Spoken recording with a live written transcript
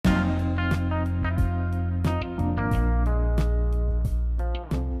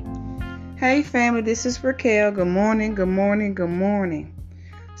Hey family, this is Raquel. Good morning, good morning, good morning.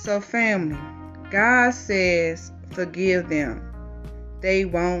 So family, God says forgive them. They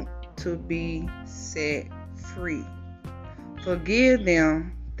want to be set free. Forgive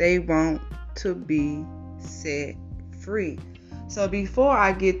them. They want to be set free. So before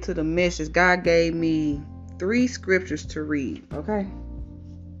I get to the message, God gave me 3 scriptures to read, okay?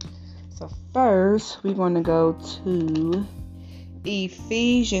 So first, we're going to go to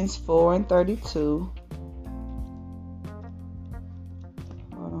Ephesians 4:32.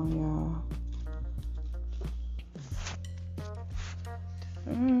 Hold on, y'all.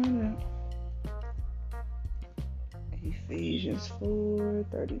 Ephesians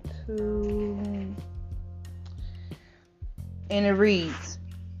 4:32. And it reads,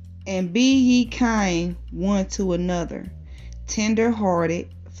 "And be ye kind one to another, tender-hearted,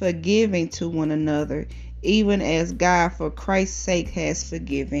 forgiving to one another, even as God for Christ's sake has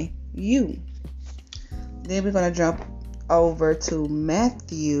forgiven you." Then we're going to jump over to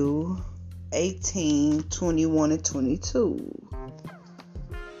Matthew 18:21 and 22.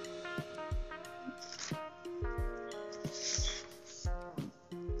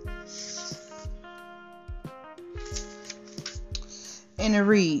 And it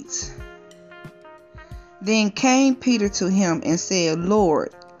reads, "Then came Peter to him and said,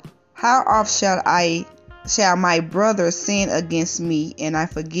 Lord, how oft shall my brother sin against me, and I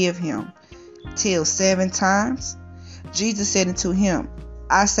forgive him? Till 7 times? Jesus said unto him,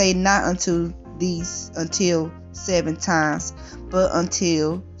 I say not unto these until 7 times, but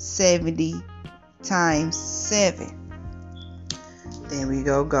until 70 times 7. Then we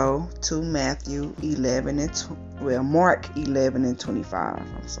go to Matthew 11 and Mark 11 and 25.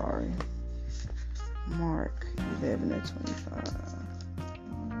 I'm sorry. Mark 11 and 25.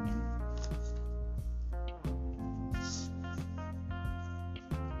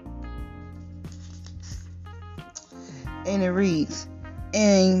 And it reads,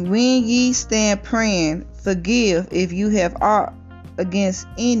 "And when ye stand praying, forgive if you have aught against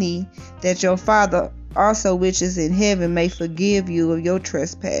any, that your Father also which is in heaven may forgive you of your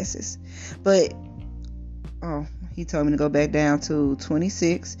trespasses." But, he told me to go back down to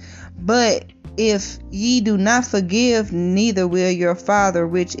 26. "But if ye do not forgive, neither will your Father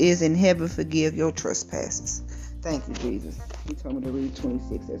which is in heaven forgive your trespasses." Thank you, Jesus. He told me to read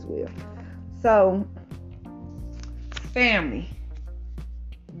 26 as well. So, family,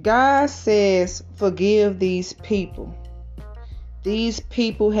 God says forgive these people. These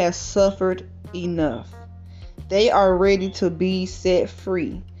people have suffered enough. They are ready to be set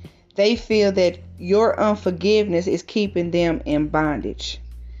free. They feel that your unforgiveness is keeping them in bondage.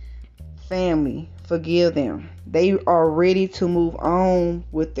 Family, forgive them. They are ready to move on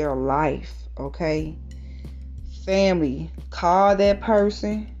with their life, okay? Family, call that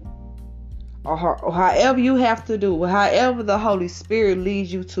person, or however you have to do, however the Holy Spirit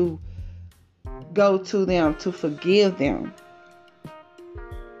leads you to go to them, to forgive them.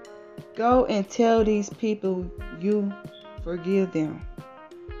 Go and tell these people you forgive them,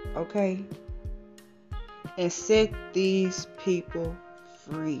 okay? And set these people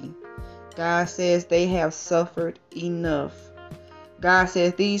free. God says they have suffered enough. God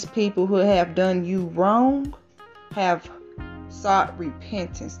says these people who have done you wrong have sought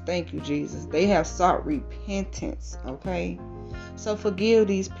repentance. Thank you, Jesus. They have sought repentance, okay? So forgive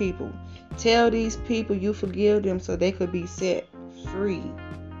these people. Tell these people you forgive them so they could be set free.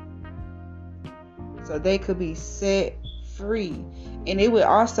 So they could be set free. And it will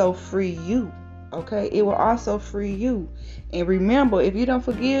also free you, okay? It will also free you. And remember, if you don't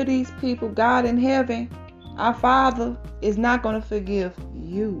forgive these people, God in heaven, our Father, is not going to forgive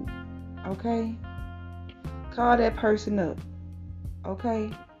you, okay? Call that person up. Okay,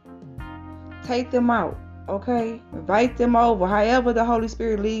 take them out. Okay, invite them over, however the Holy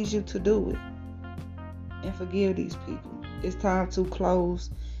Spirit leads you to do it, and forgive these people. It's time to close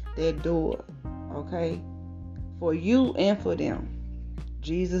that door, okay, for you and for them.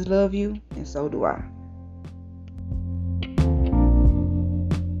 Jesus loves you, and so do I.